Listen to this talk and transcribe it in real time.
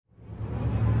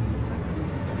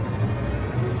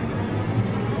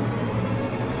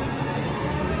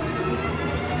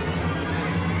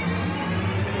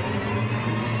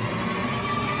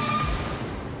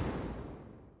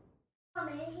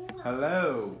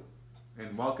Hello,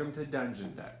 and welcome to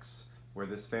Dungeon Ducks, where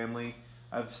this family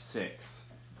of 6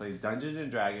 plays Dungeons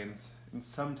and Dragons and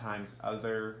sometimes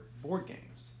other board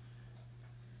games.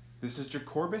 This is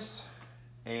Jacorbus,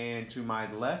 and to my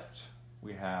left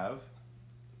we have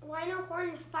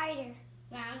Rhinohorn the Fighter,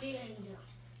 Roundy Angel,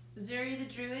 Zuri the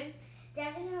Druid,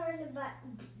 Dragonfairy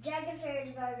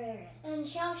the Barbarian, and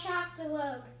Shellshock the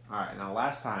Rogue. Alright, now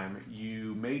last time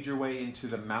you made your way into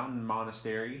the mountain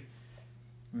monastery,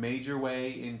 made your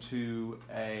way into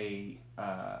a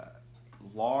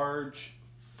large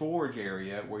forge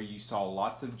area where you saw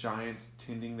lots of giants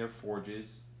tending their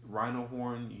forges.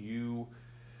 Rhinohorn, you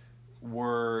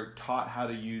were taught how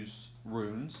to use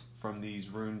runes from these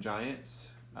rune giants.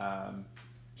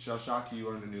 Shellshock, you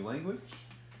learned a new language.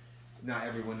 Not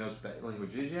everyone knows what that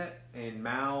language is yet. And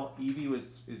Mal, Evie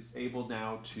is able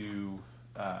now to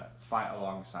fight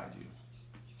alongside you.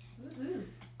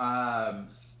 Woohoo!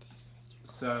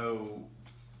 So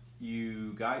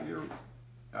you got your,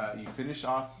 you finished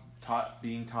off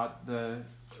being taught the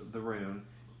rune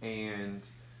and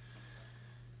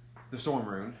the storm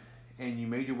rune, and you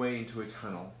made your way into a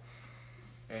tunnel.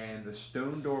 And the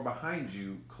stone door behind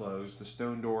you closed. The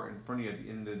stone door in front of you at the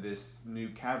end of this new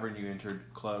cavern you entered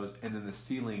closed, and then the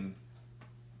ceiling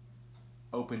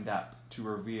opened up to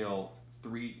reveal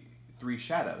three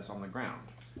shadows on the ground.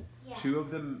 Yeah. 2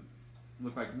 of them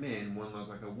looked like men, 1 looked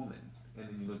like a woman. And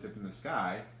then you looked up in the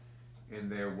sky, and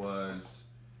there was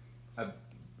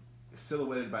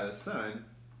silhouetted by the sun,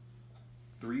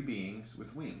 3 beings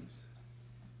with wings.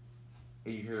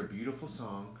 And you heard a beautiful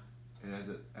song, and as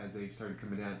they started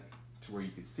coming down to where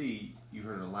you could see, you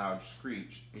heard a loud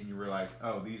screech, and you realized,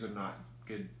 oh, these are not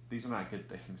good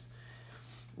things.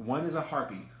 1 is a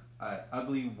harpy, an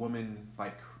ugly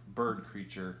woman-like bird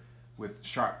creature with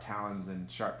sharp talons and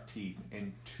sharp teeth,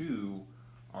 and 2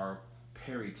 are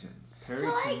Perytons. So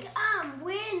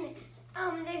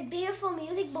when there's beautiful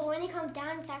music, but when it comes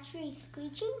down, it's actually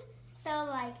screeching.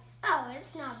 So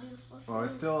it's not beautiful. Well,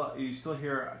 it's still, you still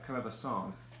hear kind of a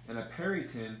song, and a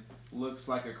Peryton looks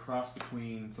like a cross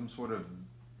between some sort of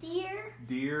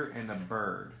deer and a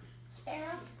bird.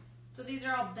 Sparrow. So these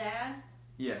are all bad?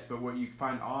 Yes, but what you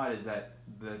find odd is that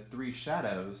the 3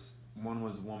 shadows, 1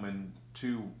 was a woman,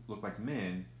 2 look like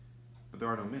men, but there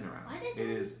are no men around. It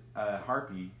is a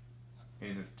harpy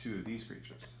and 2 of these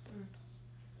creatures.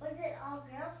 Was it all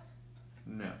girls?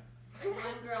 No. 1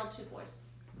 girl, 2 boys.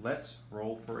 Let's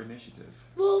roll for initiative.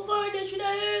 Roll for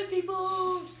initiative,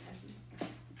 people!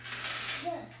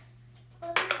 Yes.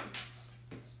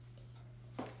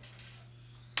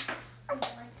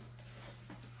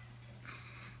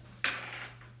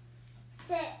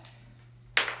 6.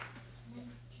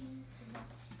 19.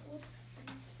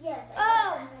 Yes.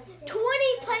 Oh, 20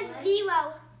 plus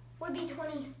 0 would be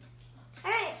 20.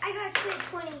 Alright, I got crit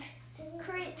 20.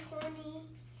 Crit 20.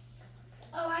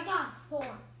 Oh, I got 4.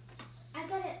 I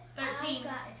got it. 13. I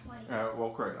got a 20. Well,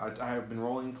 correct. I have been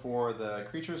rolling for the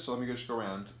creatures, so let me just go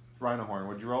around. Rhinohorn,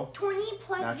 what'd you roll? 20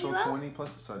 plus Natural 0. 20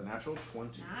 plus, so natural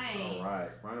 20. Nice. All right,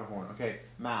 Rhinohorn. Okay,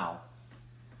 Mal,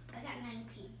 I got 19.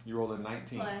 you rolled a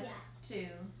 19. Plus Yeah. 2.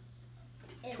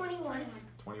 It's 21.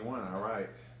 21, all right.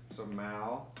 So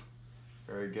Mal,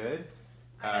 very good.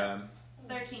 I got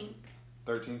 13.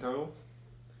 13 total.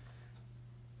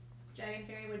 Dragon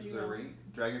Fairy, what'd you roll? Zuri.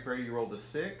 Dragon Fairy, you rolled a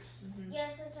 6. Mm-hmm.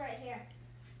 Yes, it's right here.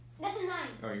 That's a 9.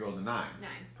 Oh, you rolled a 9. 9.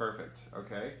 Perfect,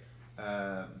 okay.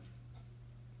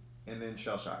 And then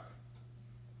Shellshock.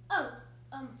 Oh,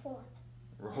 4.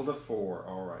 Rolled a 4,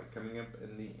 all right. Coming up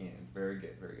in the end. Very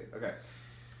good, very good. Okay.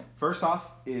 First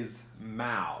off is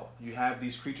Mal. You have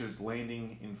these creatures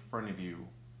landing in front of you.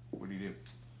 What do?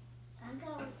 I'm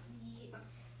going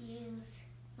to use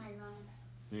my longbow.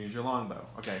 You use your longbow.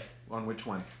 Okay. On which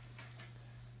one?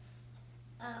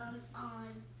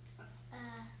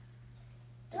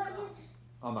 Do I use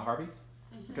On the harpy?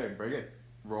 Mhm. Okay, very good.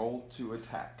 Roll to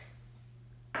attack.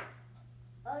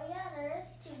 Oh yeah, there is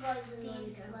 2 boys in There you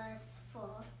one go. plus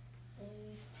 4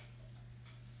 is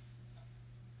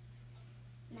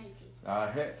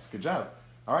 19. Hits. Good job.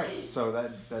 All right, so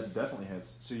that definitely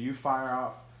hits. So you fire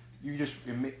off. You just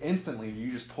instantly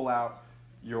you just pull out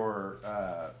your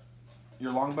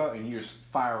longbow and you just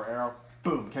fire an arrow.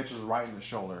 Boom! Catches right in the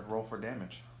shoulder. Roll for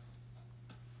damage.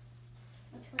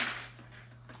 Which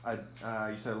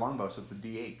one? You said longbow, so it's a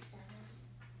D8.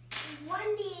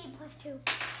 1d8 plus 2.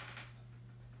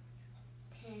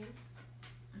 10.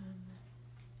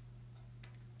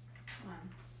 One.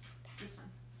 This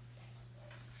one.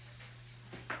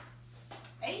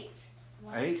 8.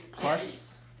 8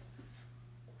 plus.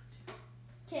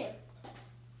 2.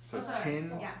 So Oh, sorry.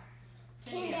 10. Yeah.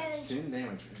 10 damage. 10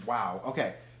 damage. Wow.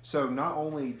 Okay. So not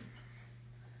only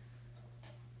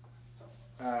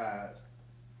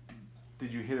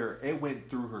did you hit her? It went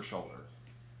through her shoulder.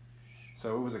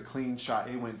 So it was a clean shot.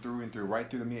 It went through and through, right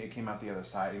through the meat. It came out the other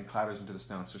side and clatters into the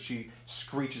stone. So she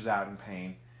screeches out in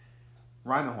pain.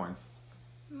 Rhinehorn.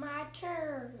 My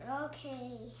turn.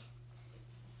 Okay.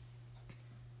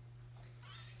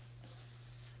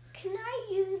 Can I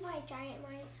use my giant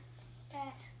mic?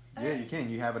 Yeah, you can.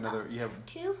 You have another. You have.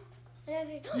 Two?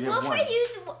 Another. You What have if one. I use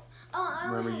one? Oh, I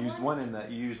Remember, only you have used one in the.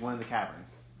 You used one in the cavern.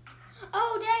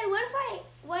 Oh, Daddy,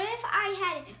 what if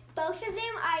I had both of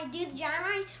them? I do the giant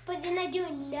mic, but then I do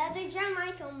another giant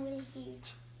mic, so I'm really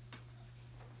huge.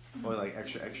 Or like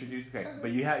extra huge. Okay,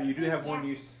 but you do have one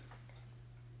use.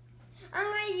 I'm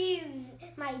gonna use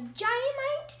my giant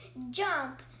mic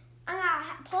jump. I'm gonna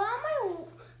pull out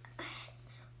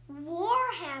my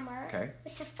warhammer Okay.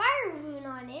 with the fire rune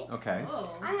on it. Okay.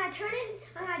 Oh. I'm gonna turn it.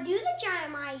 I'm gonna do the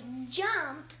giant mic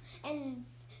jump and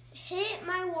hit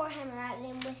my warhammer at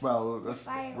them with. Well, the let's,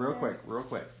 fire real rune.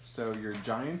 quick. So your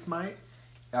Giant's Might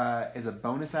is a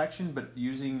bonus action, but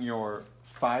using your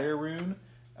Fire Rune,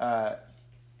 let's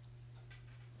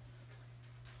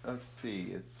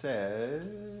see. It says,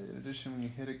 in addition, when you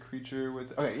hit a creature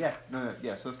with. Okay, yeah,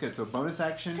 yeah. So that's good. So bonus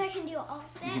action, So I can do all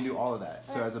of that. you can do all of that.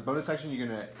 So as a bonus action, you're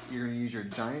gonna use your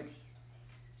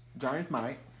Giant's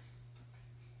Might.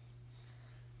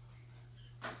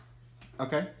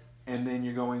 Okay. And then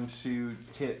you're going to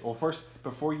hit. Well, first,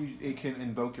 before it can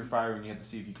invoke your fire, and you have to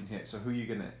see if you can hit. So who are you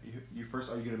gonna? You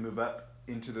first. Are you gonna move up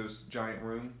into those giant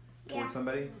room towards Yeah.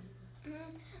 somebody?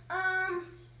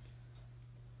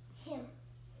 Him.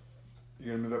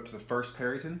 You're gonna move up to the first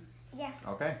Perryton. Yeah.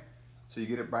 Okay. So you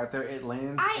get it right there. It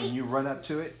lands, I- and you run up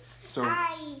to it. So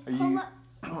I are pull you up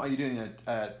are you doing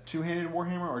a two-handed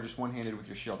warhammer or just one-handed with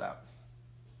your shield out?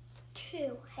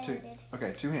 two-handed.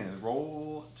 Okay, two-handed.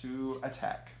 Roll to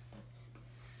attack.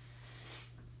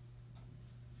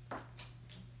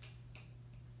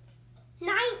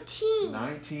 19.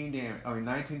 19 damage. Oh,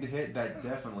 19 to hit. That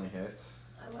definitely hits.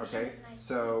 I wish Okay, it was nice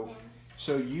so- and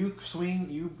So you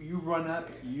swing, you run up,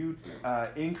 you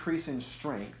increase in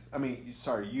strength. I mean,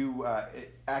 sorry, you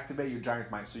activate your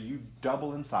Giant's Might, so you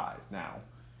double in size now.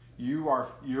 Your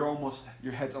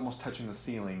head's almost touching the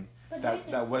ceiling. But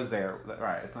That was there.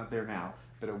 Right, it's not there now,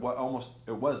 but it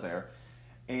was there.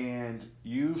 And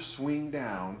you swing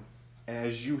down, and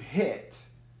as you hit,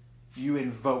 you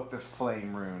invoke the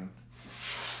flame rune.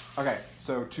 Okay,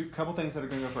 so couple things that are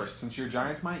going to go first. Since you're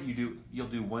Giant's Might, you'll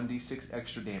do 1d6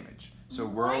 extra damage. So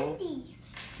roll. 1D.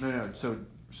 No. So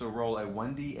roll a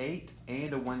 1d8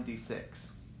 and a 1d6.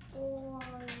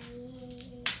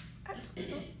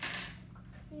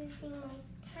 Using my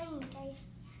tiny dice.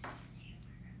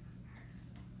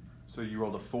 So you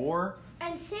rolled a 4.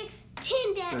 And 6, 10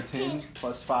 So damage. 10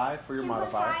 plus 5 for your 10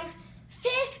 plus modifier. 5,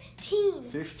 15.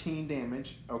 15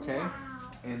 damage. Okay. Wow.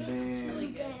 And 15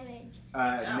 then damage.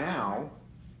 now,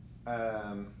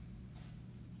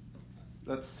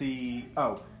 let's see.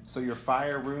 Oh, so your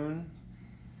fire rune.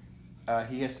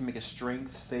 He has to make a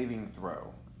strength saving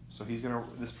throw. So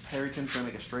this Perryton's gonna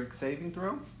make a strength saving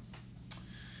throw.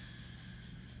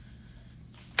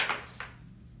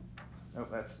 Oh,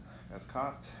 that's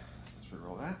cocked. Let's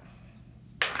reroll that.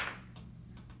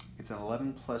 It's an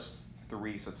 11 plus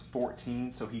 3, so it's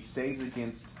 14. So he saves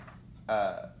against.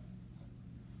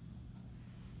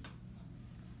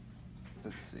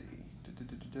 Let's see.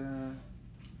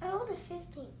 I rolled a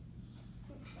 15.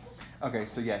 Okay,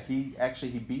 so yeah, he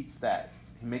beats that.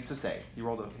 He makes a save. He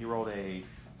rolled a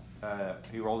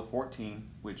 14,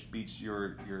 which beats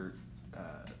your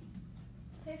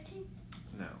 15?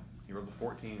 no. He rolled a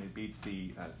 14. It beats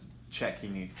the check he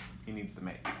needs to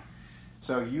make.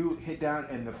 So you hit down,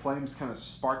 and the flames kind of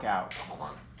spark out,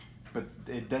 but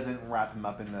it doesn't wrap him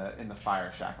up in the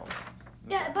fire shackles.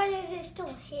 Yeah, but does it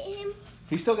still hit him?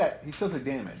 He still took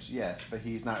damage, yes, but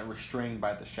he's not restrained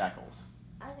by the shackles.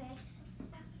 Okay.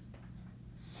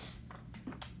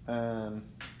 All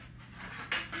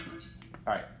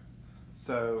right.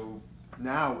 So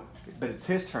now, but it's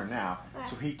his turn now. Right.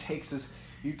 So he takes this.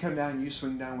 You come down, you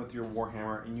swing down with your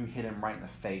warhammer, and you hit him right in the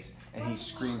face, and he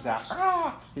screams out.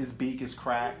 Ah! His beak is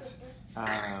cracked.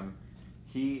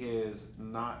 He is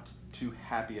not too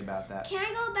happy about that. Can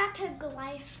I go back to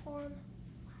Goliath form?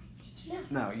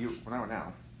 No, not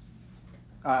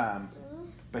now.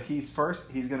 But he's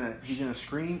gonna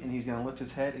scream, and he's gonna lift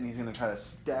his head, and he's gonna try to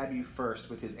stab you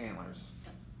first with his antlers.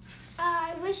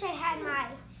 I wish I had my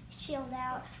shield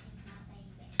out.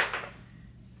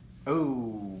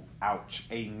 Oh, ouch!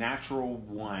 A natural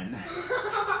 1.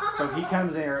 So he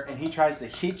comes there and he tries to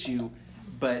hit you,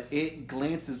 but it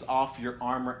glances off your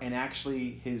armor, and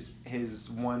actually his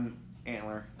one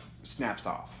antler snaps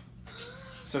off.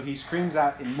 So he screams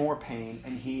out in more pain,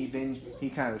 and he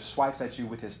kind of swipes at you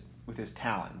with his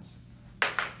talons.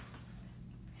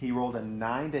 He rolled a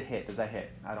 9 to hit. Does that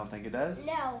hit? I don't think it does.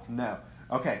 No. No.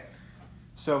 Okay.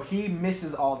 So he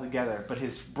misses altogether, but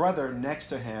his brother next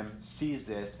to him sees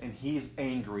this, and he's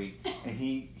angry, and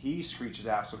he screeches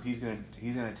out. So he's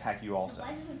gonna attack you also.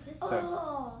 Why doesn't sister?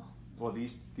 Oh. Well,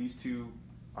 these two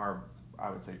are, I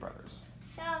would say, brothers.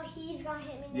 So he's gonna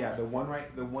hit me. Yeah,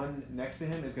 next. the one next to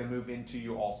him is gonna move into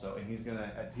you also, and he's gonna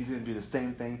do the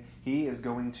same thing. He is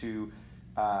going to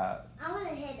I'm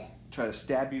gonna hit it. try to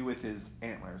stab you with his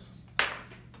antlers.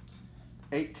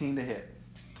 18 to hit.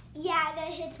 Yeah, that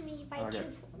hits me by Okay.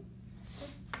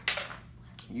 2.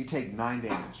 You take 9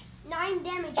 damage. 9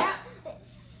 damage. So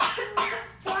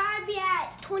I'd be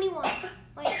at 21.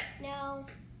 Wait, no.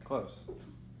 Close.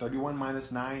 31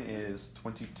 minus 9 is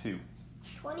 22.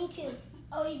 22.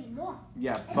 Oh, even more.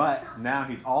 Yeah, but now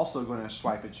he's also going to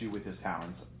swipe at you with his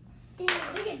talons. Damn.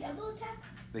 They get double attack.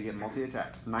 They get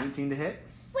multi-attacks. 19 to hit.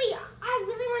 Wait, I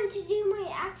really wanted to do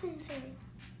my action third.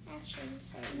 Action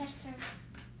third. Next turn.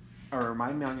 Or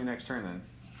remind me on your next turn then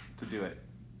to do it.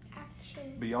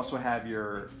 Action. But you also have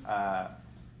your,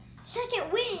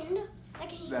 Second wind. I can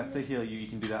heal. that's to heal you. You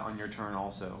can do that on your turn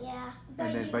also. Yeah.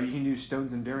 But you can use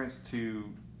Stone's Endurance to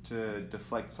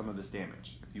deflect some of this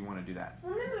damage if you want to do that.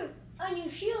 Remember, on your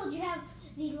shield you have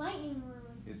the lightning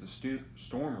rune. It's a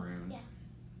storm rune, Yeah.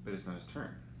 but it's not his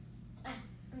turn.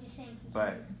 I'm just saying.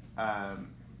 But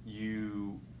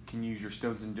you can use your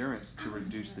Stone's Endurance to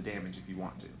reduce the damage if you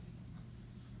want to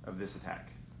of this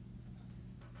attack.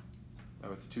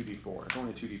 Oh, it's 2d4. It's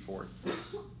only 2d4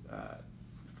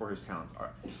 for his talents. All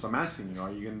right. So I'm asking you,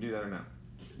 are you going to do that or no?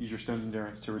 Use your Stone's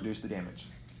Endurance to reduce the damage.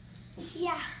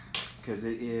 Yeah. Because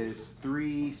it is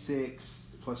 3,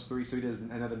 6, plus 3, so he does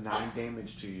another 9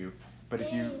 damage to you. But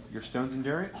if your Stone's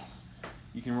Endurance,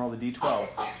 you can roll the d12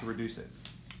 to reduce it.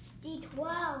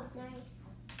 D12. Nice.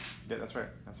 Yeah, that's right.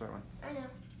 That's the right one. I know.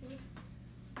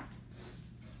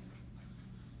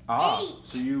 Ah, 8.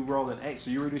 so you rolled an 8.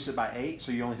 So you reduce it by 8,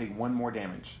 so you only take 1 more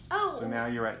damage. Oh. So now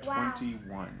you're at Wow.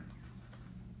 21.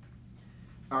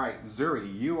 All right,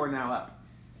 Zuri, you are now up.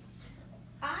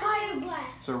 Fire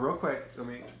blast. So real quick,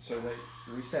 so that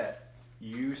reset.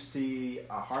 You see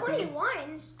a harpy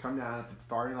 21. come down at the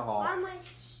far end of the hall. Why am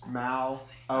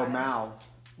I? Mal,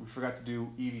 we forgot to do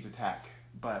Evie's attack,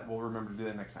 but we'll remember to do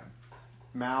that next time.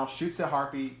 Mal shoots the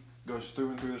harpy, goes through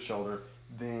and through the shoulder.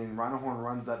 Then Rhinohorn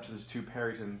runs up to his 2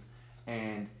 Perytons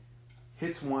and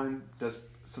hits one, does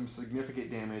some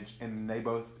significant damage, and they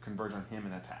both converge on him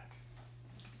and attack.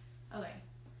 Okay.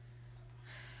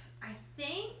 I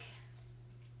think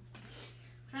I'm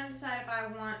trying to decide if I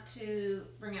want to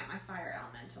bring out my fire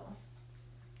elemental.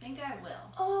 I think I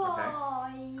will. Oh, Okay.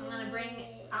 I'm gonna bring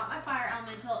out my fire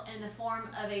elemental in the form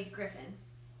of a griffin,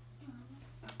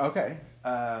 Okay.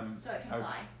 so it can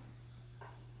fly.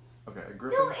 Okay, a No,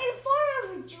 griffin. in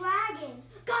form of a dragon.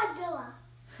 Godzilla.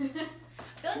 I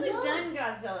feel like we've done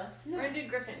Godzilla. We're gonna do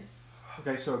griffin.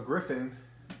 Okay, so a griffin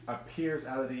appears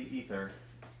out of the ether,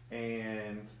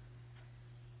 and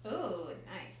Ooh,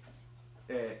 nice.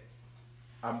 it.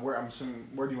 Where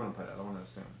do you want to put it? I want to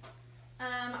assume.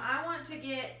 I want to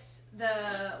get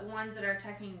the ones that are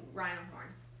attacking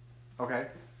Rhinohorn. Okay.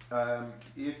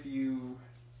 If you.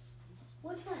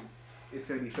 Which one? It's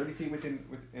going to be 30 feet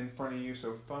in front of you,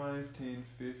 so 5, 10,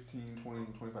 15, 20,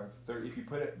 25, 30. If you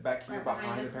put it back here Right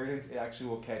behind the behind Perytons, it actually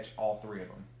will catch all 3 of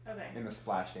them Okay. in the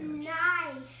splash damage.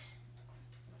 Nice.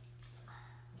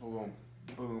 Boom,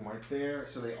 boom, right there.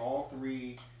 So they all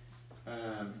 3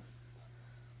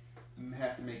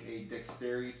 have to make a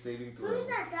dexterity saving throw. Who's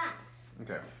that dice?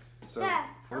 Okay, so Dad,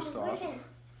 first I'm a off, griffin.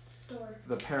 Door.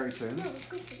 the No, Perytons.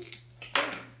 griffin.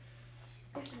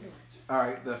 All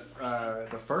right, the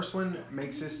first one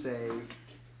makes his save,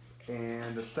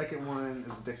 and the second one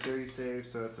is a dexterity save,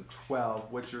 so it's a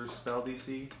 12. What's your spell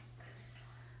DC?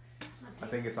 I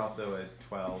think it's also a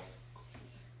 12.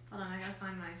 Hold on, I gotta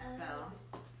find my spell.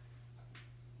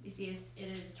 You see, it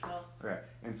is a 12. Okay,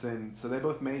 and then so they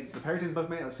both made the Perytons both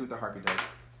made. Let's see what the Harpy does.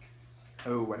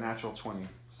 Oh, a natural 20.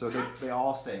 So they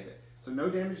all save it. So no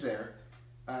damage there.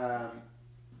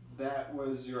 That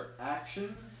was your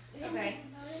action. Okay.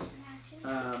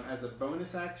 As a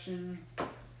bonus action,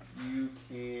 you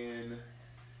can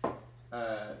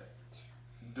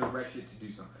direct it to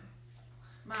do something.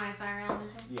 My fire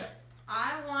elemental. Yeah.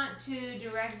 I want to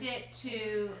direct it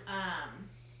to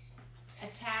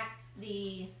attack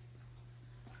the.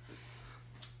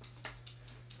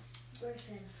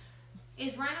 Griffin.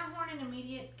 Is Rhinohorn in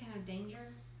immediate kind of danger?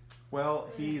 Well,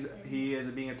 he is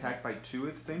being attacked by 2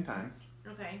 at the same time.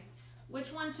 Okay.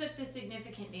 Which one took the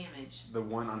significant damage? The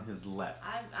one on his left.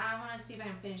 I want to see if I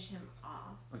can finish him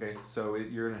off. Okay, so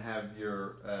you're gonna have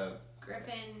your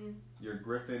Griffin.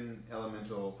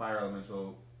 elemental, fire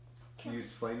elemental,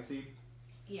 use flame seed.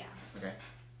 Yeah. Okay.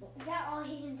 Is that all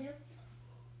he can do?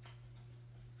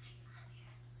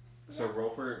 So roll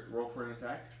for an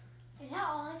attack. Is that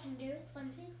all I can do?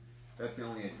 Flimsy? That's the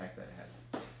only attack that it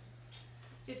has.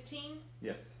 15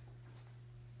 Yes.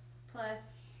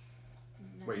 plus.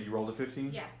 Wait, you rolled a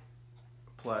 15? Yeah.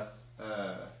 Plus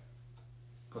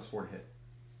 4 to hit.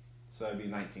 So that'd be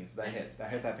 19. So that hits. That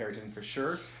hits that Periton for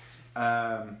sure.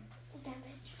 Damage.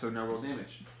 So now roll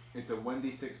damage. It's a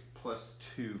 1d6 plus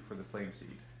 2 for the flame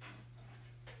seed.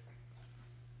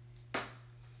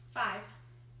 5.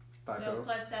 5 So total.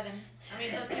 plus 7. I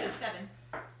mean, plus 2 is 7.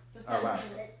 So 7 Oh, wow. to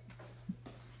hit.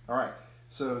 All right.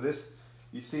 So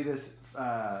you see this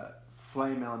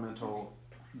flame elemental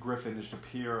griffin just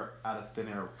appear out of thin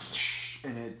air,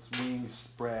 and its wings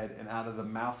spread, and out of the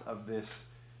mouth of this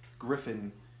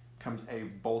griffin comes a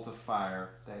bolt of fire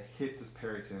that hits this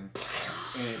Periton,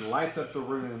 and it lights up the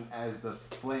room as the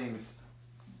flames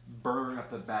burn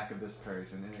up the back of this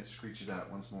Periton, and it screeches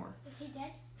out once more. Is he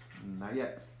dead? Not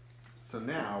yet. So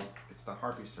now it's the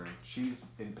Harpy's turn. She's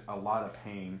in a lot of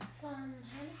pain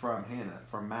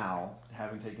from Mal,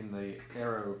 having taken the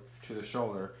arrow to the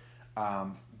shoulder.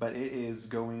 But it is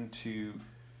going to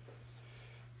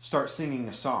start singing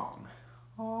a song.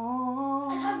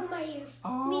 I cover my ears.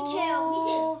 Me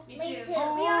too. Me too. We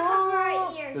all cover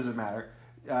our ears. Doesn't matter.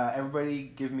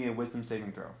 Everybody give me a wisdom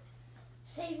saving throw.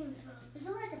 Saving throw. Is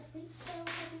it like a sleep spell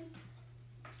or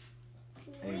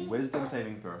something? A wisdom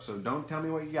saving throw. So don't tell me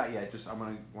what you got yet. Just I'm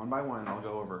gonna one by one. I'll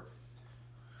go over.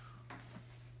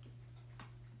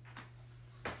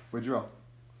 What'd you roll?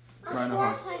 Rhino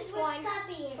Horn.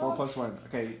 4 plus 1.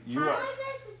 Okay, you are.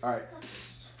 All right.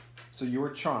 So you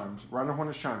were charmed. Rhino Horn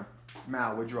is charmed.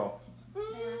 Mal, what'd you roll?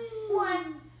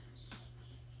 1.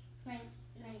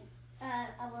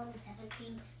 I rolled a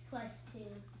 17 plus 2.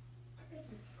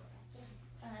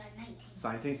 19.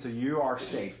 19. So you are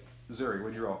safe. Zuri,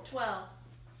 what'd you roll? 12.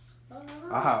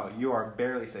 Oh, you are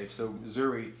barely safe. So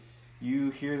Zuri, you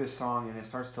hear this song and it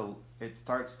starts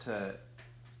to.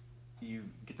 You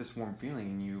get this warm feeling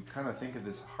and you kind of think of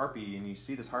this harpy and you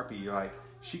see this harpy. You're like,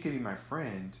 she could be my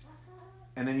friend,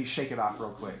 and then you shake it off real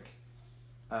quick.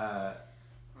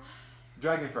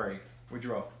 Dragon Fairy, what'd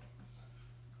you roll?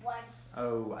 1.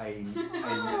 Oh, a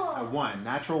 1,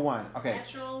 natural 1. Okay,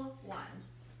 Natural 1.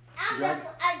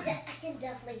 I can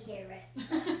definitely hear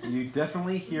it. you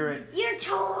definitely hear it. You're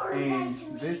torn.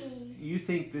 And this, you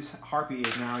think this harpy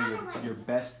is now your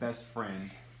best friend.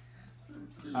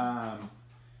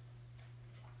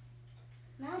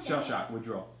 Shell Shock, would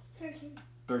you roll? 13.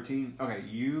 13. Okay,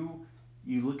 you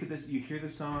look at this, you hear the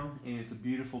song, and it's a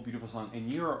beautiful, beautiful song,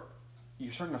 and you're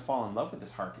starting to fall in love with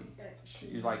this harpy.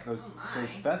 You're like those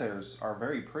feathers are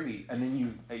very pretty, and then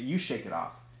you shake it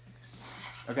off.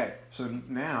 Okay, so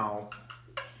now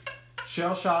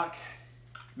Shell Shock,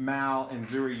 Mal, and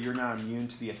Zuri, you're now immune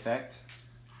to the effect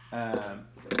for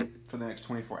the next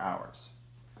 24 hours.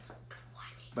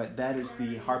 But that is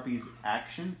the harpy's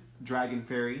action. Dragon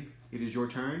Fairy, it is your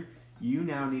turn. You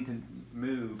now need to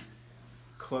move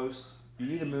close. You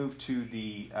need to move to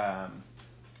the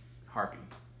harpy.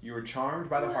 You were charmed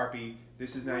by the harpy.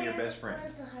 This is now your best friend.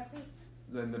 Where's the harpy?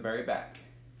 Then the very back.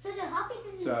 So the harpy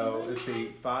doesn't So do let's see,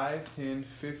 5, 10,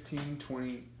 15,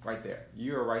 20, right there.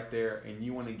 You are right there, and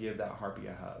you want to give that harpy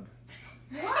a hug.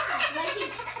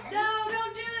 What? No,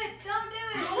 don't do it. Don't do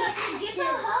it. Give a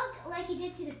hug like you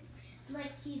did to me.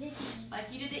 Like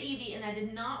you did to Evie, and that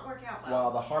did not work out well.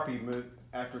 While the harpy moved,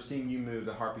 after seeing you move,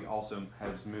 the harpy also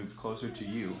has moved closer to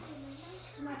you.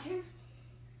 It's my turn.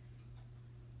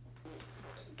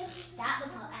 That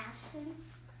was her action.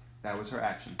 That was her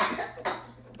action.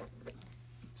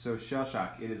 So Shell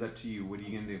Shock, it is up to you. What are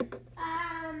you gonna do?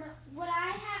 Would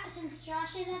I have, since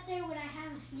Josh is up there, would I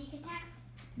have a sneak attack?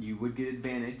 You would get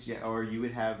advantage, yeah, or you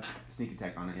would have sneak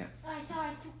attack on it, yeah. Alright, so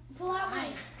I pull out my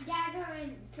dagger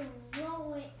and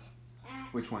throw it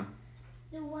at Which one?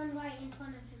 the one right in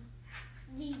front of him.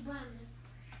 The brown one.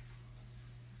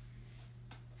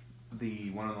 The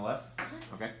one on the left?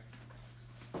 Okay.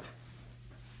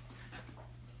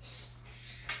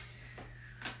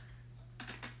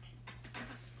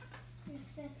 Here's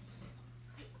 6.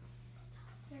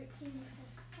 13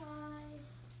 plus 5.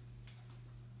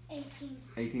 18.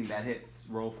 18, that hits.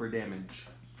 Roll for damage.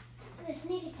 The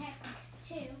sneak attack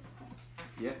 2.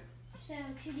 Yep. So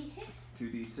 2d6.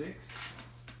 2d6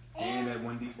 and a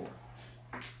 1d4.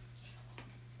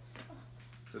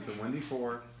 So it's a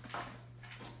 1d4.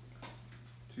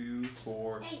 2,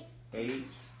 4, 8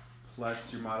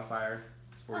 plus your modifier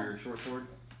for your short sword.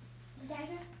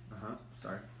 Dagger.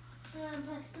 Sorry.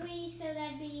 Plus 3, so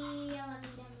that'd be 11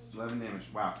 damage. 11 damage.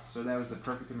 Wow. So that was the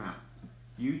perfect amount.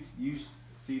 You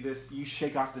see this? You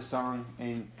shake off the song,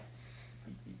 and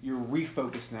you're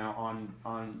refocused now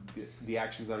on the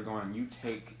actions that are going on. You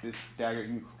take this dagger,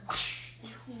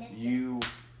 you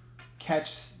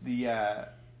catch the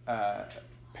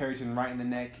Perryton right in the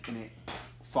neck, and it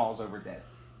falls over dead.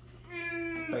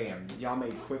 Bam! Y'all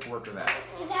made quick work of that.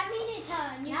 Does that mean it's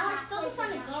new? Now let's focus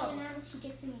on the Joshua goal. now? Now that she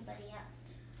gets anybody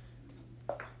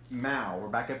else. Mal, we're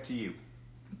back up to you.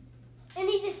 And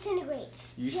he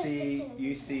disintegrates. You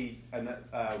see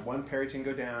one Perryton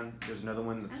go down. There's another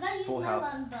one I'm that's gonna use full my health.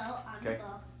 longbow on the Okay.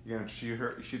 bow. You're gonna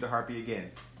shoot the harpy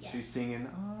again. Yes. She's singing.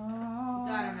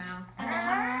 Got her,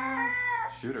 Mal.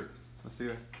 Shoot her. Let's see.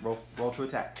 Roll to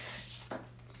attack.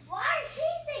 Why is she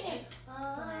singing? So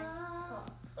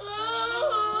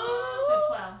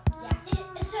 12.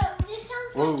 So this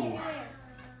sounds Whoa. like it.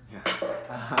 Yeah.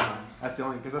 That's the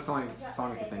only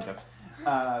song I can think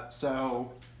of.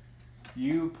 So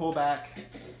you pull back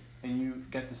and you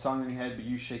get the song in your head, but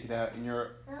you shake it out and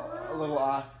you're a little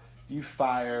off. You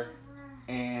fire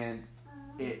and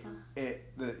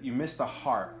you miss the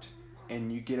heart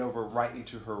and you get over right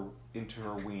into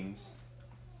her wings.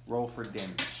 Roll for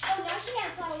damage. Oh, now she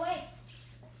can't fly away.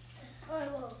 Oh,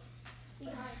 whoa.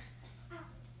 Behind.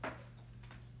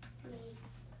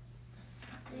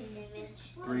 3 damage.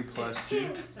 3 plus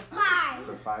 2, So 5.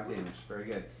 so 5 damage. Very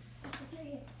good.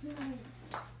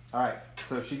 All right.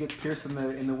 So she gets pierced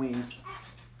in the wings,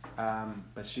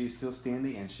 but she's still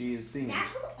standing and she is Is singing. that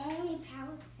who only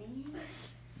powers singing?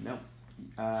 No.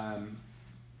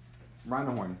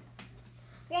 Rhinohorn.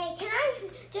 Wait, can I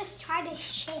just try to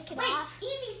shake it Wait, off?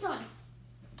 Evie's son.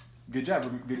 Good job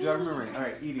remembering. All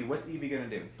right, Evie, what's Evie gonna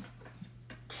do?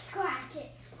 Scratch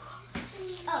it.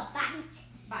 Oh, bite.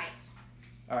 bite.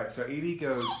 All right, so Evie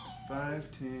goes 5,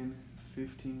 10,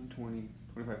 15, 20,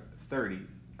 25, 30.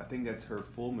 I think that's her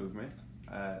full movement.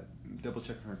 Double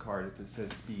check on her card if it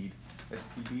says speed.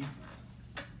 SPD.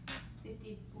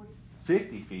 50, 40.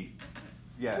 50 feet.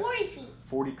 Yeah, 40 feet.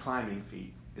 40 climbing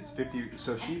feet. It's 50.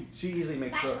 So she easily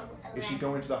makes it. Is she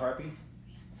going to the harpy?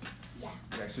 Yeah.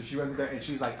 Okay, so she runs there and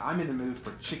she's like, I'm in the mood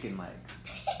for chicken legs.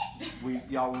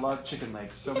 Y'all love chicken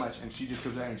legs so much, and she just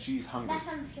goes there and she's hungry. That's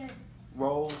why I'm scared.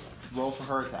 Roll for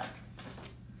her attack.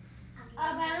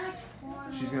 About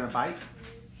She's gonna bite.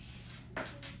 9.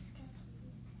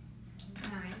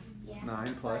 Yeah.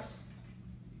 9 plus.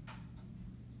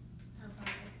 Her bite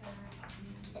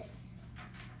 6.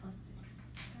 Plus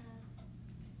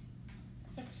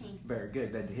 6. 15. Very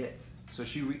good. That hits. So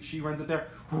she runs up there.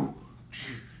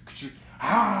 She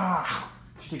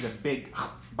takes a big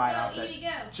bite out Go, that Edie, go.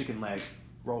 chicken leg.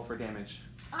 Roll for damage.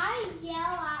 I yell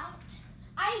out.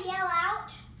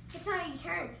 It's not your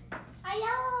turn. I yell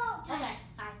out. Okay.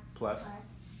 5 Plus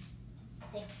plus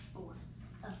 6. 4.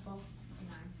 4.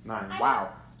 9. I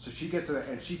Wow. So she gets it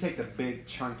and she takes a big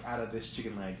chunk out of this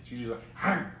chicken leg. She's just like,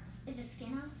 "Arr!" Is the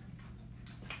skin off?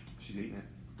 She's eating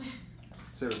it.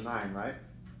 So it was 9, right?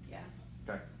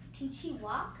 Can she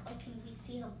walk, or can we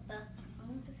see her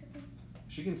bones or something?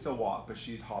 She can still walk, but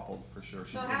she's hoppled for sure.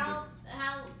 She's So injured.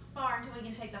 how far until we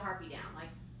can take the harpy down? Like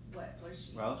what is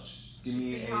she? Well, give She's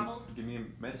pretty hobbled? me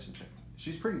a medicine check.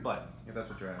 She's pretty bloody, if that's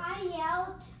what you're asking.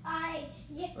 I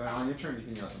yelled. On your turn, you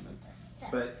can yell something.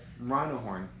 7. But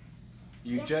Rhinohorn,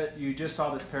 you just saw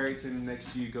this Perryton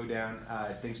next to you go down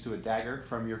thanks to a dagger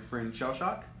from your friend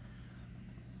Shellshock.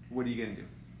 What are you gonna do?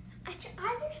 I just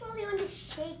really want to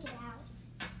shake it out.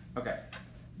 Okay.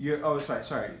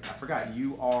 Sorry. I forgot.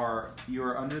 You are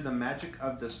under the magic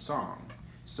of the song.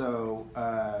 So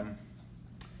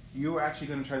you are actually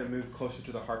going to try to move closer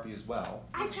to the harpy as well.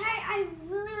 I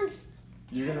really want to.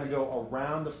 You're going to go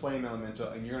around the flame elemental,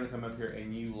 and you're going to come up here,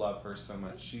 and you love her so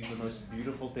much. She's the most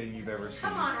beautiful thing you've ever seen.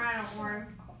 Come on, Rhinohorn.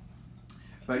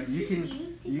 But you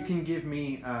can give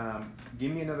me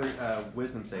another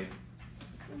wisdom save.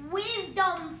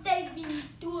 Wisdom saving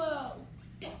throw.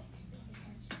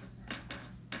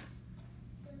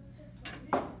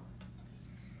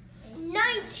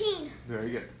 19. Very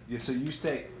good. Yeah, so you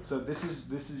say this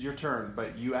is your turn,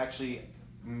 but you actually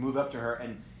move up to her,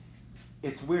 and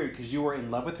it's weird because you were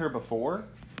in love with her before,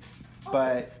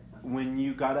 but when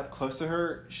you got up close to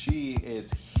her, she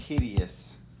is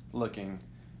hideous looking.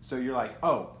 So you're like,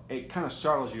 oh, it kind of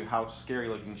startles you how scary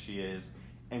looking she is,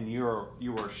 and you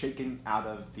were shaken out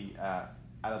of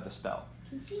the spell.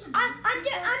 I'm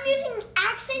using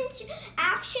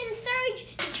action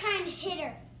surge to try and hit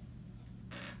her.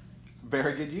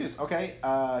 Very good use. Okay,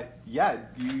 yeah,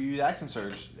 you use action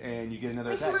surge, and you get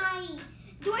another With attack.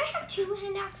 do I have 2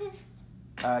 hand axes?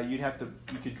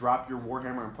 You could drop your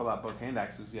warhammer and pull out both hand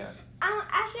axes. Yeah.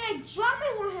 Actually, I drop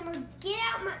my warhammer. Get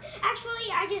out my.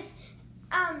 Actually, I just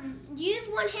use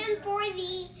one hand for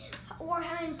the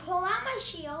warhammer and pull out my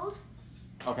shield.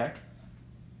 Okay.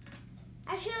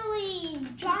 Actually,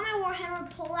 draw my warhammer,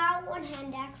 pull out one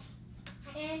hand axe,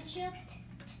 And shoot.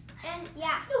 and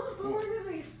yeah. No, but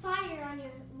remember your fire on your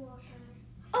warhammer.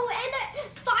 Oh,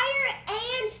 and fire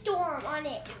and storm on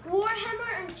it.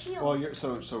 Warhammer and shield. Well,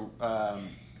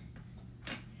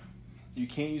 you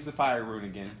can't use the fire rune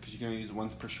again because you can only use it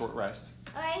once per short rest.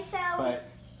 Okay, so But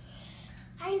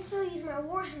I can still use my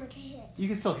warhammer to hit. you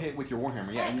can still hit with your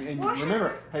warhammer. Yeah, and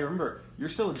Warhammer. remember, you're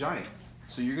still a giant,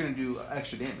 so you're gonna do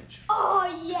extra damage. Oh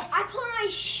yeah, I pull my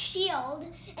shield,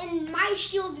 and my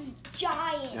shield is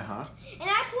giant. Uh huh. And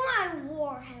I pull my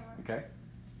warhammer. Okay.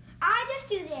 I just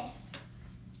do this,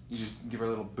 You just give her a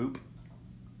little boop.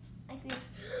 like this.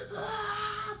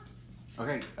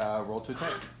 Okay. Roll to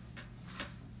attack.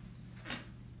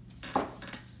 Oh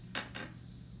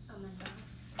my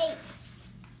gosh. 8.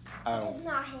 Oh, Does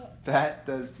not hit. that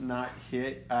does not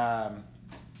hit. Can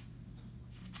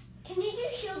you do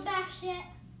shield bash yet?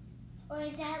 Or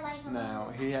is that like a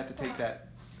No, he had to take that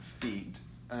feat.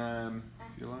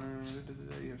 If you learn,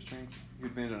 you have strength. You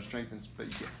have advantage on strength, but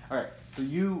you can't. All right, so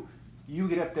you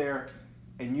get up there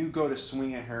and you go to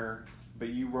swing at her, but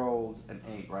you rolled an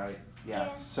 8, right?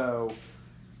 Yeah. So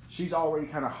she's already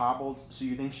kind of hobbled, so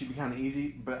you think she'd be kind of easy,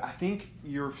 but I think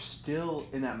you're still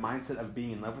in that mindset of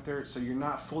being in love with her, so you're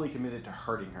not fully committed to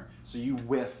hurting her. So you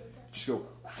whiff, just go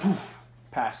whoosh,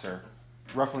 past her,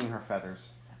 ruffling her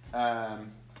feathers.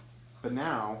 But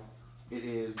now it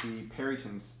is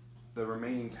the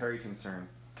remaining Perryton's turn.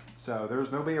 So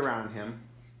there's nobody around him.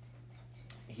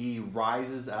 He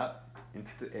rises up into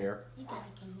the air. You gotta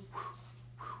kill me.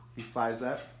 He flies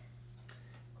up.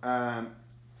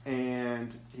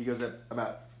 And he goes up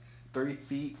about 30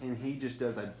 feet and he just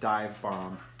does a dive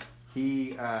bomb.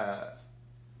 He, let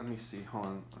me see, hold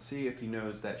on. Let's see if he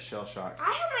knows that shell shock.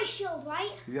 I have my shield,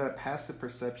 right? He's got a passive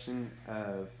perception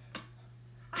of,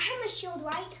 I have my shield,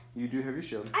 right? you do have your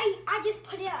shield. I just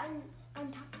put it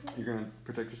on top of me. You're going to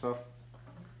protect yourself?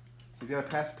 He's got a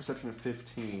passive perception of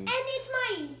 15. And it's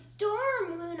my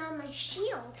storm rune on my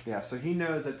shield. Yeah, so he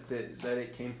knows that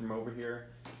it came from over here.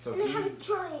 So And I have a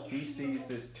giant. he sees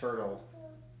this turtle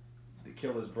that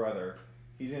killed his brother.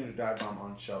 He's going to dive bomb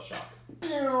on shell shock.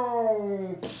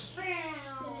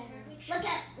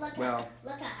 Look Well,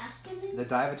 at Aspen. the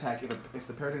dive attack, if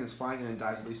the Perryton is flying and then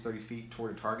dives at least 30 feet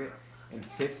toward a target and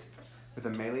hits with a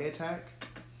melee attack,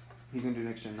 he's going to do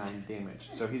an extra 9 damage.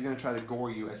 So he's going to try to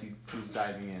gore you as he comes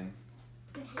diving in.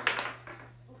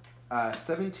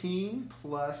 17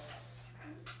 plus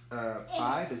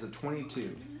 5 is a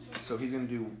 22. So he's going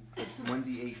to do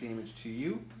 1d8 damage to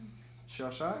you.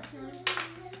 Shell shock.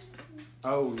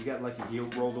 Oh, you got lucky. He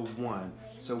rolled a 1.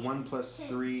 So 1 plus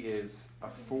 3 is a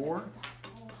 4.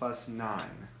 Plus 9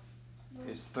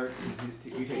 is 13.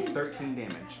 You take 13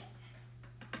 damage.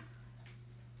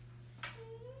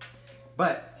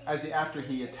 But after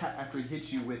he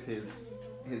hits you with his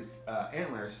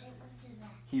antlers,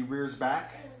 he rears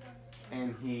back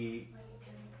and he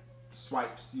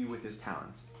swipes you with his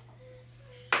talons.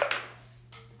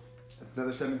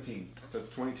 Another 17, so it's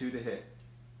 22 to hit.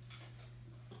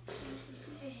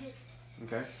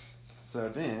 Okay, so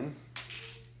then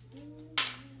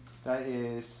that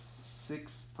is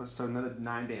 6 plus, so another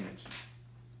 9 damage.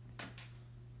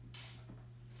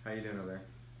 How you doing over there?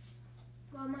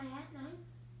 Well, am I at 9?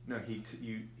 No, he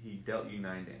dealt you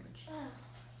 9 damage. Oh.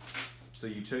 So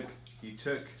you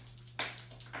took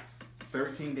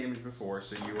 13 damage before,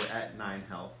 so you were at 9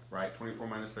 health, right? 24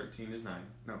 minus 13 is 9.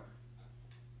 No,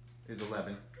 is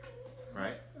 11,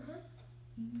 right?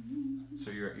 So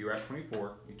you're at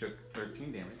 24. You took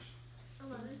 13 damage.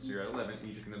 11. So you're at 11, and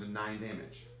you took another 9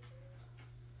 damage.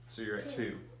 So you're at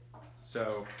 2.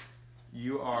 So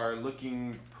you are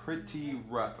looking pretty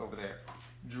rough over there.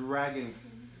 Dragon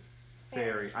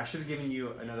Fairy. I should have given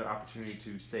you another opportunity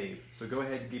to save. So go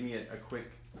ahead and give me a quick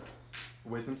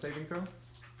wisdom saving throw.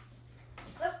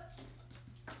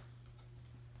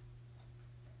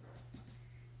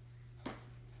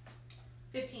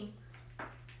 15.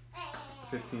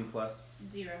 15 plus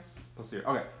 0. Plus 0.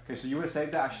 Okay, so you would have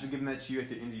saved that. I should have given that to you at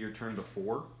the end of your turn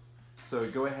before. So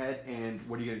go ahead and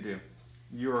what are you going to do?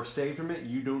 You are saved from it.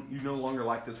 You no longer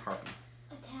like this harpy.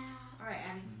 Alright,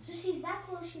 Abby. So she's that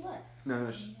close. She was.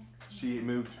 No, she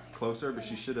moved closer, but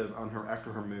she should have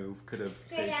after her move could have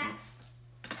saved you. axe.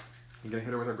 You gonna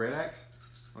hit her with her great axe?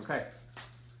 Okay.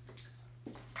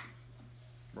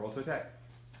 Roll to attack.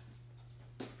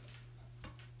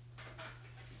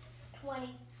 20.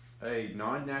 A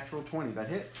non-natural 20. That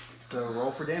hits. So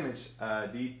roll for damage.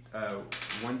 1d12.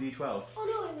 Oh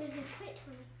no, it was a crit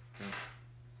 20.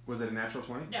 Was it a natural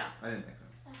 20? No. I didn't think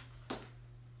so.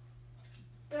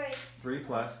 3. 3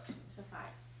 plus. So 5.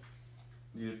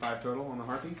 You did 5 total on the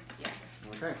harpy? Yeah.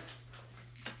 Okay.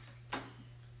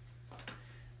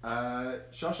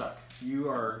 Shellshock, you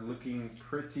are looking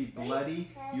pretty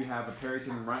bloody. You have a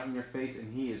Periton right in your face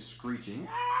and he is screeching.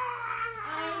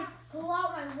 I pull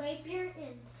out my rapier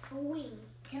and swing.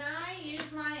 Can I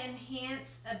use my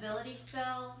enhanced ability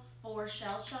spell for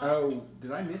shell shock? Oh,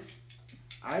 did I miss?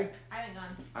 I haven't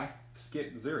gone.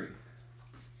 skipped Zuri.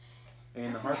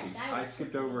 And the harpy. I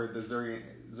skipped over the Zuri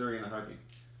and the harpy.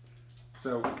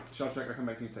 So, Shellshock, I'll come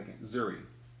back in a second. Zuri.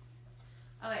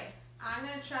 Okay, I'm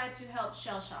gonna try to help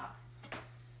shell shock.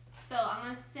 So I'm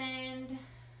gonna send.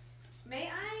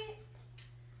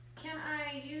 Can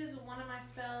I use one of my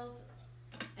spells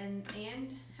and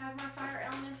have my fire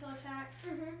elemental attack?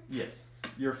 Mm-hmm. Yes.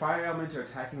 Your fire elemental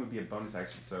attacking would be a bonus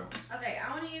action, so. Okay,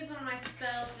 I want to use one of my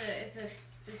spells to.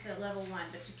 It's a level 1,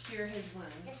 but to cure his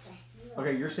wounds. This way.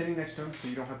 Okay, you're standing next to him, so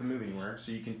you don't have to move anywhere.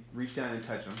 So you can reach down and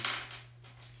touch him.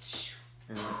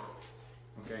 And,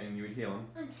 okay, and you would heal him.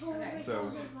 Until Okay. it So-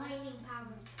 his lightning powers.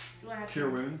 Do I have Cure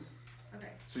to? wounds. Okay.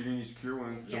 So you're gonna use cure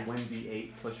wounds. It's Yeah. a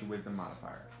 1d8 plus your wisdom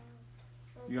modifier.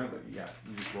 You don't have to, yeah,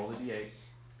 you just roll the d8.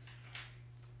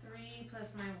 3 plus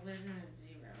my wisdom is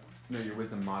 0. No, your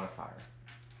wisdom modifier.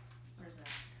 Where's that?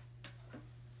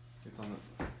 It's on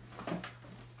the.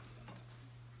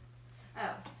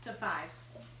 Oh, so 5.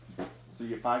 So you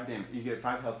get 5 damage. You get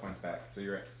 5 health points back. So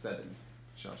you're at 7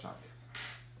 shell shock.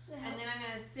 And then I'm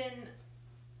gonna send.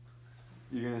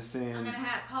 You're gonna send. I'm gonna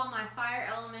call my fire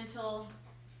elemental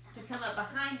to come up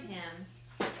behind him.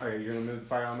 Okay, you're gonna move the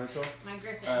fire elemental. My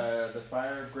griffin. The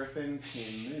fire griffin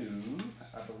can move.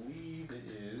 I believe it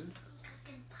is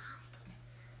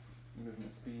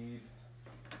movement speed.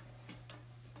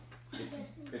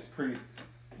 It's pretty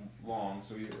long,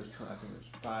 so there's, I think there's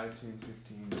 5, 10,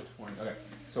 15, 20. Okay,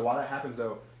 so while that happens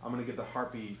though, I'm gonna give the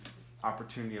harpy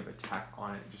opportunity of attack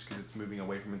on it just because it's moving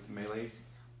away from its melee.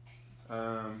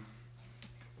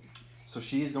 So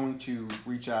she is going to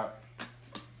reach out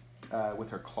with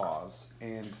her claws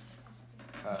and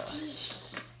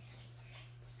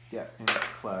yeah, and it's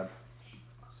club.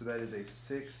 So that is a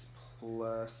 6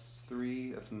 plus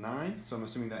 3. That's 9. So I'm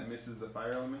assuming that misses the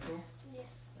fire elemental. Yes.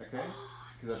 Okay,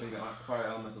 because I think the fire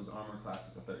elemental's armor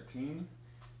class is a 13,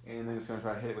 and then it's going to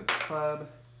try to hit it with the club.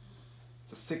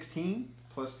 It's a 16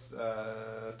 plus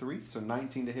 3, so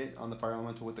 19 to hit on the fire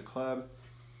elemental with the club.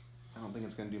 I don't think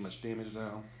it's going to do much damage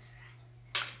though.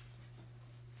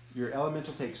 Your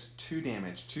elemental takes 2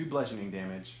 damage, 2 bludgeoning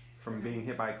damage from being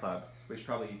hit by a club, which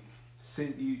probably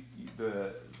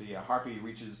the harpy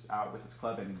reaches out with its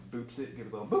club and boops it, gives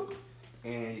it a little boop,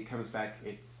 and it comes back.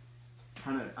 It's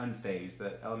kind of unfazed.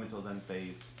 The elemental is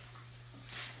unfazed.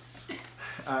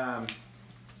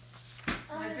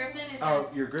 My griffin is Oh,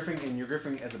 your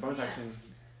griffin as a bonus Yeah. action.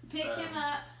 pick him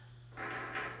up,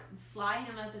 fly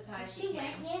him up as high Has as she he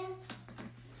went can. yet?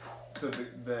 So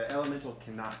the elemental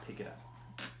cannot pick it up.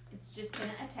 It's just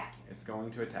gonna attack him. It's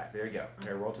going to attack. There you go.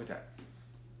 Okay, roll to attack.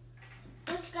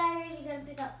 Which guy are you gonna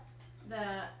pick up?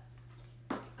 The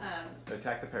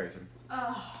Attack the Periton.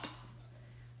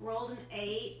 rolled an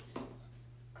 8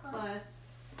 plus.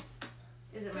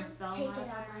 Is it my spell Take it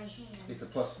modifier? on my hands. It's a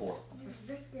plus 4. Just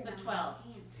ripped it So on 12.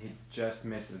 my hands. It just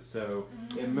misses. So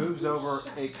it moves over.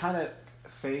 It kind of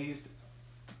phased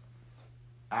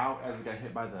out as it got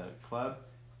hit by the club,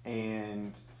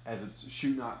 and as it's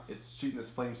shooting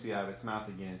this flame seed out of its mouth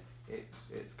again.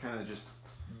 It's kind of just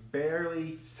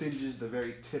barely singes the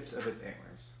very tips of its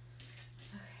antlers.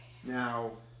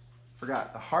 Now,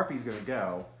 forgot the harpy's gonna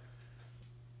go.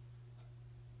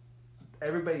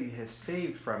 Everybody has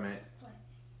saved from it,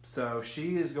 so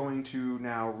she is going to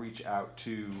now reach out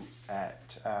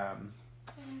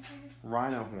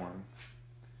Rhino Horn.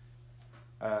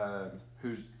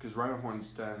 Because Rhino Horn's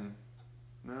done.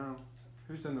 No,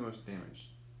 who's done the most damage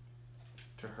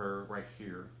to her right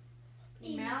here?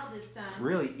 Mal did some.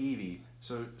 Really, Evie.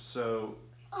 So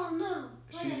Oh no.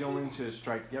 she's going to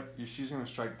strike. Yep, she's going to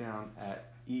strike down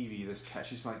at Evie. This cat.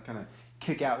 She's like kind of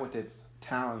kick out with its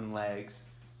talon legs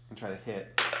and try to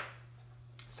hit.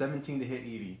 17 to hit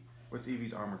Evie. What's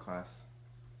Evie's armor class?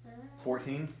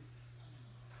 14.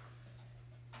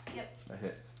 Yep. That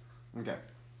hits. Okay.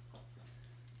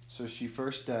 So she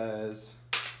first does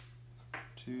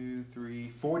 2, 3,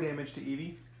 4 damage to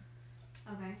Evie,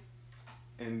 Okay.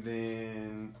 and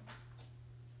then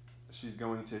she's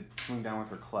going to swing down with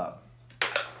her club.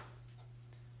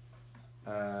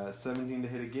 17 to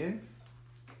hit again.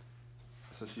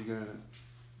 So she's gonna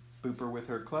boop her with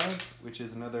her club, which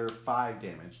is another 5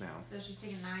 damage now. So she's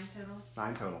taking 9 total?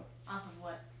 9 total. Off of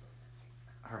what?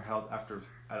 Her health out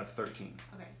of 13.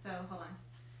 Okay, so hold on.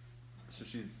 So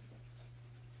she's...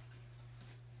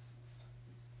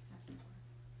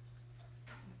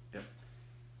 Yep.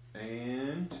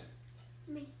 And...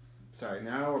 Me. Sorry,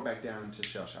 now we're back down to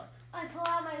Shell Shock. I pull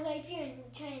out my rapier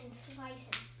and try and slice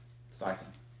him. Slice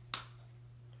him.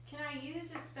 Can I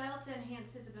use a spell to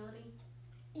enhance his ability?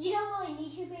 You don't really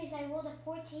need to because I rolled a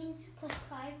 14 plus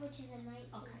 5, which is a 19.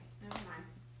 Okay, never mind.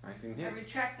 19 I hits.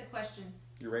 retract the question.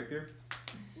 Your rapier?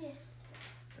 Yes.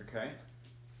 Okay.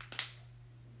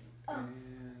 Oh.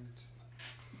 And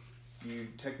you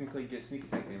technically get sneak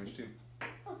attack damage too.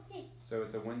 Oh, hey. So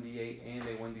it's a 1d8 and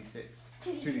a 1d6.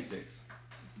 2d6. 2d6.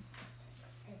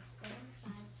 It's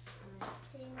 4, 5,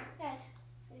 6. That's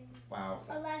Wow.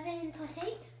 11 plus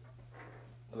 8.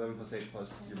 11 plus 8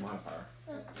 plus your modifier.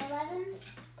 11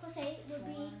 plus 8 would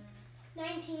be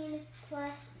 19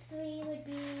 plus 3 would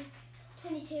be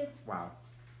 22. Wow.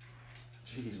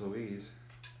 Jeez Louise.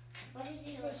 What did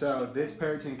you say? So this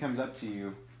Peryton comes up to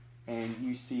you, and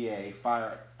you see a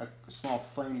small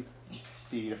flame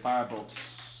seed, a firebolt,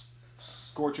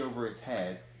 scorch over its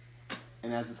head.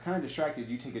 And as it's kind of distracted,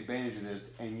 you take advantage of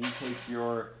this, and you take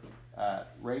your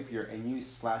rapier and you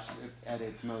slash it at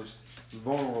its most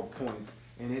vulnerable points.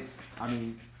 And it's, I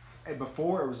mean,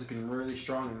 before it was looking really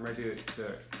strong and ready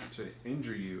to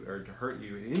injure you or to hurt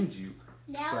you and end you.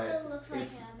 Now But it looks like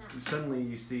it's, a mouse. suddenly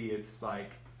you see it's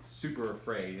like super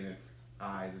afraid in its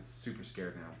eyes. It's super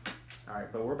scared now. All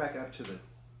right, but we're back up to the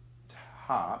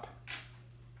top.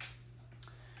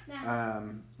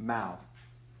 Mal.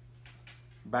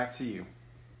 Back to you.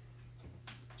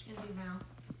 What you gonna do, Mal?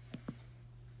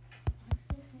 What's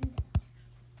this in?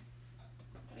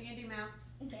 What are you gonna do, Mal?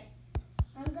 Okay.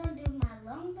 I'm gonna do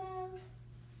my longbow.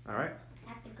 All right, I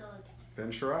have to go again.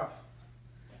 finish her off.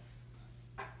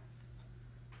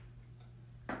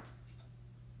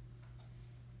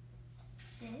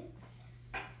 Six.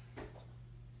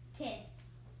 10.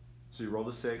 So you rolled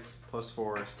a 6 plus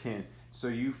 4 is 10. So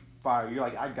you fire. You're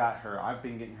like, I got her. I've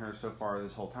been getting her so far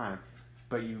this whole time.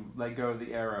 But you let go of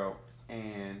the arrow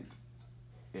and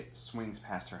it swings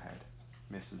past her head,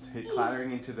 misses,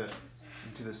 clattering into the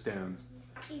stones.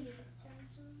 Evie.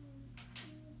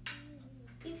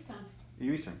 Eve's son.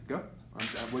 Evie's turn. Go.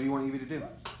 What do you want Evie to do?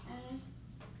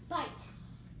 Bite.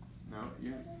 No,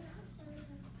 you.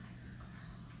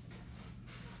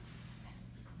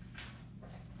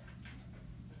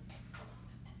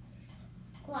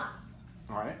 Claw.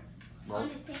 All right. Roll. On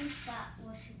the same spot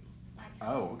where she like.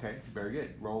 Oh, okay. Very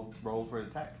good. Roll for an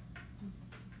attack.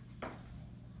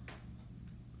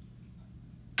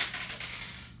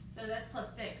 So that's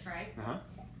plus 6, right? Uh huh.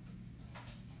 So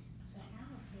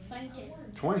now 22.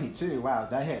 22. Wow,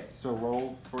 that hits. So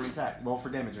roll for an attack. Roll for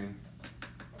damaging.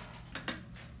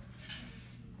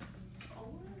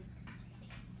 Roll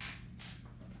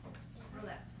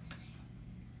that.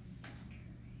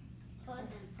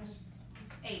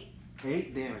 8.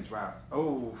 8 damage. Wow.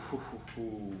 Oh.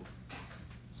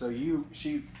 So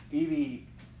Evie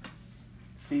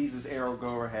sees this arrow go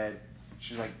overhead.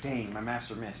 She's like, "Dang, my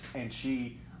master missed," and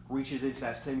she reaches into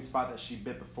that same spot that she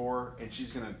bit before, and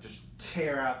she's gonna just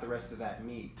tear out the rest of that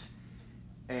meat.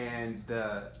 And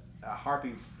the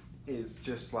harpy is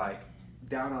just like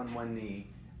down on one knee,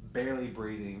 barely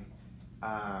breathing.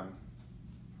 Barely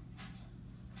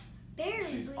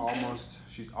She's breathing.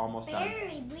 almost done.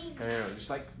 Barely breathing. Barely, just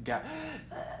like got.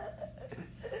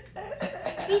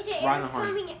 Because the air's Rhinohorn.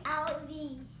 coming out of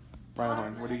the.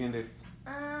 Rhinohorn, what are you gonna do?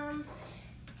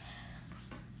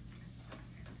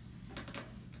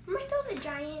 Am I still the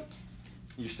giant?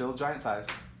 You're still giant size.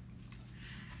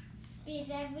 Because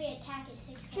every attack is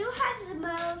 6 Who has the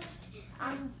most?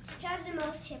 Who has the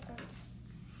most hit points?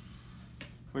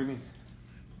 What do you mean?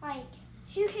 Like,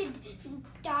 who could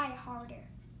die harder?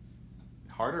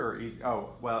 Harder or easy?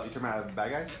 Oh, well, you're talking about the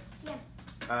bad guys? Yeah.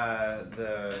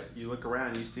 You look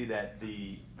around, you see that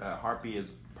the harpy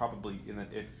is probably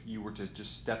if you were to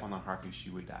just step on the harpy, she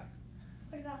would die.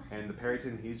 What about? And the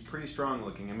Peryton, he's pretty strong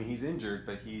looking. I mean, he's injured,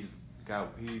 but he's got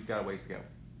a ways to go.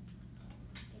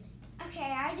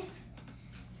 Okay, I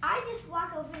just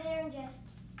walk over there and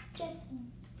just.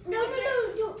 No,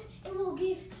 don't. It will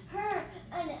give her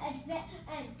an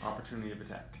Opportunity of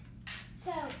attack.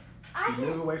 So I If you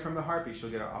move can. away from the harpy, she'll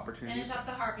get an opportunity. Finish off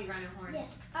the harpy, Rhinohorn.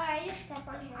 Yes. Alright, I just step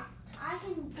on her. I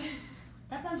can.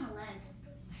 Step on her leg.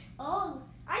 Oh,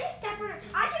 I just step on her.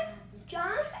 I just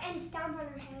jump and stomp on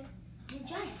her head. you're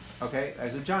giant. Okay,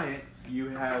 as a giant, you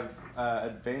have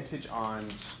advantage on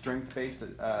strength-based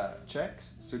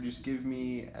checks. So just give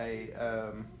me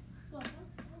a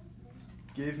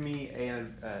give me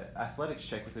an athletics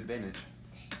check with advantage.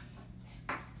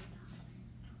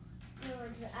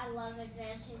 I love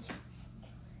advantage.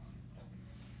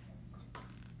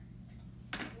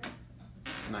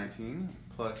 19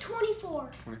 plus 24.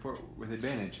 24 with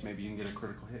advantage. Maybe you can get a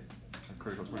critical hit. A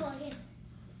critical 20. Well, again.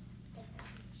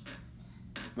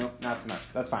 Nope, that's enough.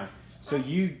 That's fine. So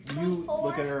you 24.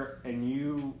 look at her and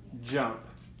you jump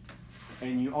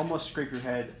and you almost scrape your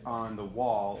head on the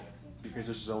wall because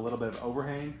there's just a little bit of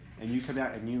overhang, and you come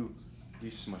out and you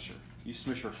smush her. You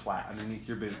smush her flat underneath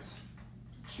your boots.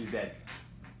 She's dead.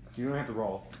 You don't have to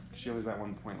roll. She only has that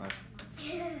 1 point left.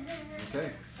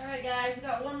 Okay. All right, guys, we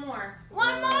got one more.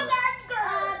 One more left,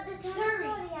 girl. The timer's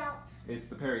already out. It's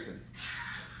the Perryton.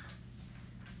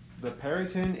 The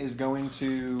Perryton is going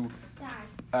to,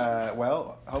 Die.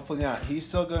 well, hopefully not. He's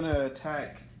still going to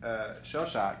attack Shell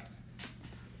Shock.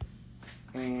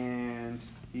 And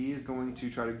he is going to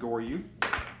try to gore you.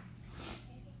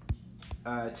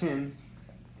 10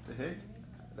 to hit.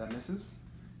 That misses.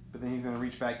 But then he's going to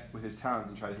reach back with his talons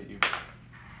and try to hit you.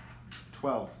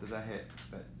 12. Does that hit?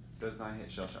 That does not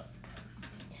hit Shell Shock.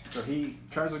 So he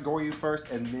tries to gore you first,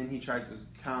 and then he tries to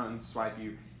talon swipe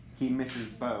you. He misses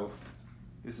both.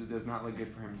 Does not look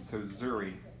good for him. So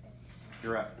Zuri,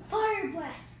 you're up. Fire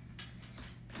breath.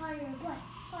 Fire breath.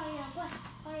 Fire breath.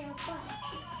 Fire breath.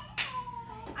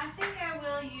 I think I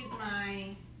will use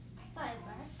my Fire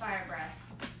breath. fire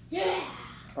breath. Yeah.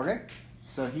 Okay.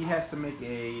 So he has to make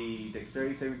a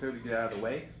dexterity saving throw to get out of the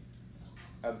way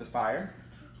of the fire.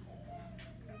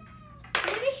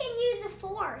 Maybe he can use the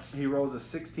force. He rolls a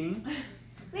 16,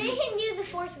 Maybe he can use the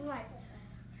force of life.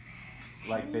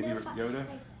 like Baby No fucking Yoda.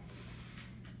 thing.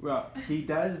 Well, he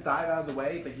does dive out of the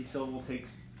way, but he still will take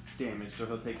damage, so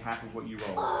he'll take half of what you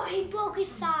roll. Oh, he broke his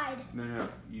side. No.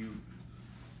 You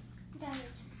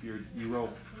roll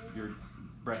your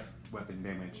breath weapon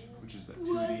damage, which is a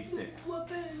 2d6.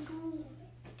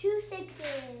 2 6s.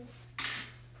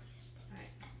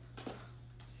 So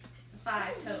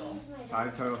 5 total.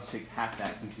 5 total. He takes half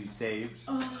that since he saved.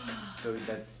 So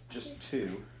that's just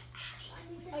 2.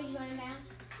 Oh, you running down?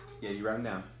 Yeah, you round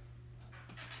down.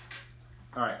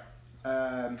 All right.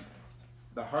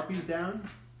 The Harpy's down,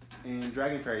 and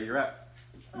Dragon Fairy, you're up.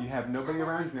 You have nobody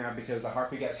around you now because the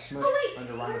Harpy got smushed Oh wait,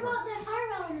 under what Rhino. about that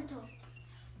fire elemental?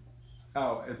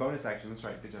 Oh, a bonus action. That's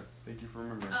right. Good job. Thank you for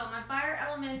remembering. Oh, my fire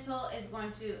elemental is going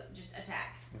to just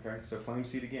attack. Okay, so Flame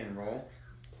Seed again. Roll.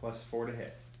 +4 to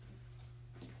hit.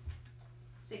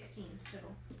 16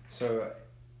 total. So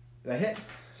that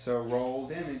hits. So roll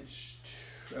damage.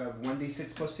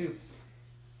 1d6 + 2.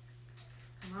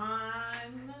 Come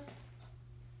on.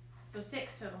 So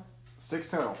 6 total. 6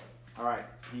 total. All right.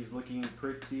 He's looking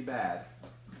pretty bad.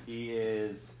 He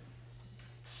is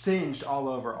singed all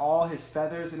over. All his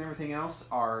feathers and everything else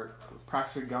are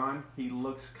practically gone. He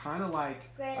looks kind of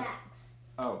like. Great axe.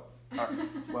 Oh.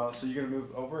 Well, so you're gonna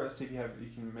move over. Let's see if you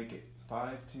can make it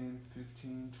 5, 10,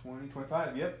 15, 20,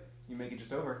 25. Yep. You make it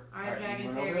just over. All right, you Dragon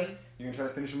run over Fairy. there. You gonna try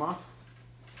to finish him off?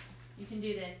 You can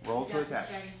do this. Roll You to got this, attack.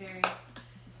 Dragon Fairy.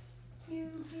 Is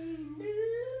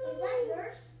that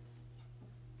yours?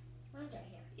 Mine's right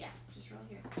here. Yeah, just roll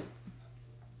here.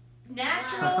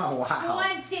 Natural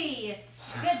Wow. 20.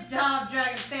 Good job,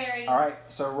 Dragon Fairy. All right.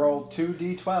 So roll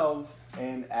 2d12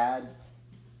 and add.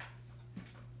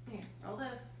 Here, roll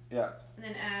those. Yeah. And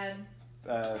then add.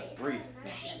 3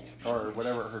 or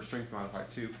whatever her strength modifier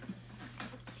 2.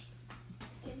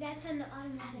 That's an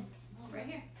automatic. Right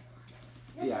here.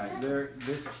 Yeah,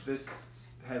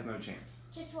 this has no chance.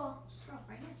 Just roll. Just roll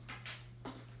right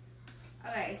here.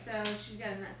 Okay, so she's got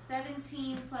a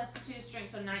 17 plus 2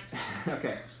 strength, so 19.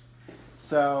 Okay.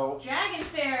 So Dragon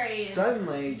Fairy.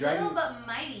 suddenly Little but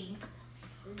mighty.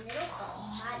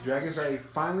 Dragon Fairy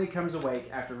finally comes awake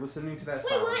after listening to that Wait,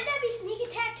 song. wouldn't that be sneak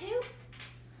attack too?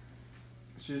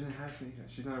 She doesn't have sneak attack.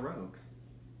 She's not a rogue.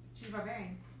 She's a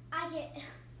barbarian. I get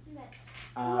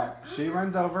that. She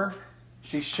runs over.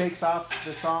 She shakes off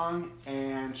the song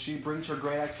and she brings her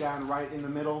great axe down right in the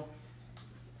middle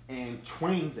and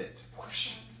twains it.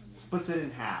 Whoosh, splits it in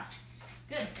half.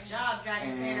 Good job,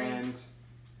 Dragon Fairy. And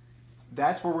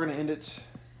that's where we're going to end it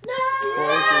No! for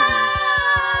this evening.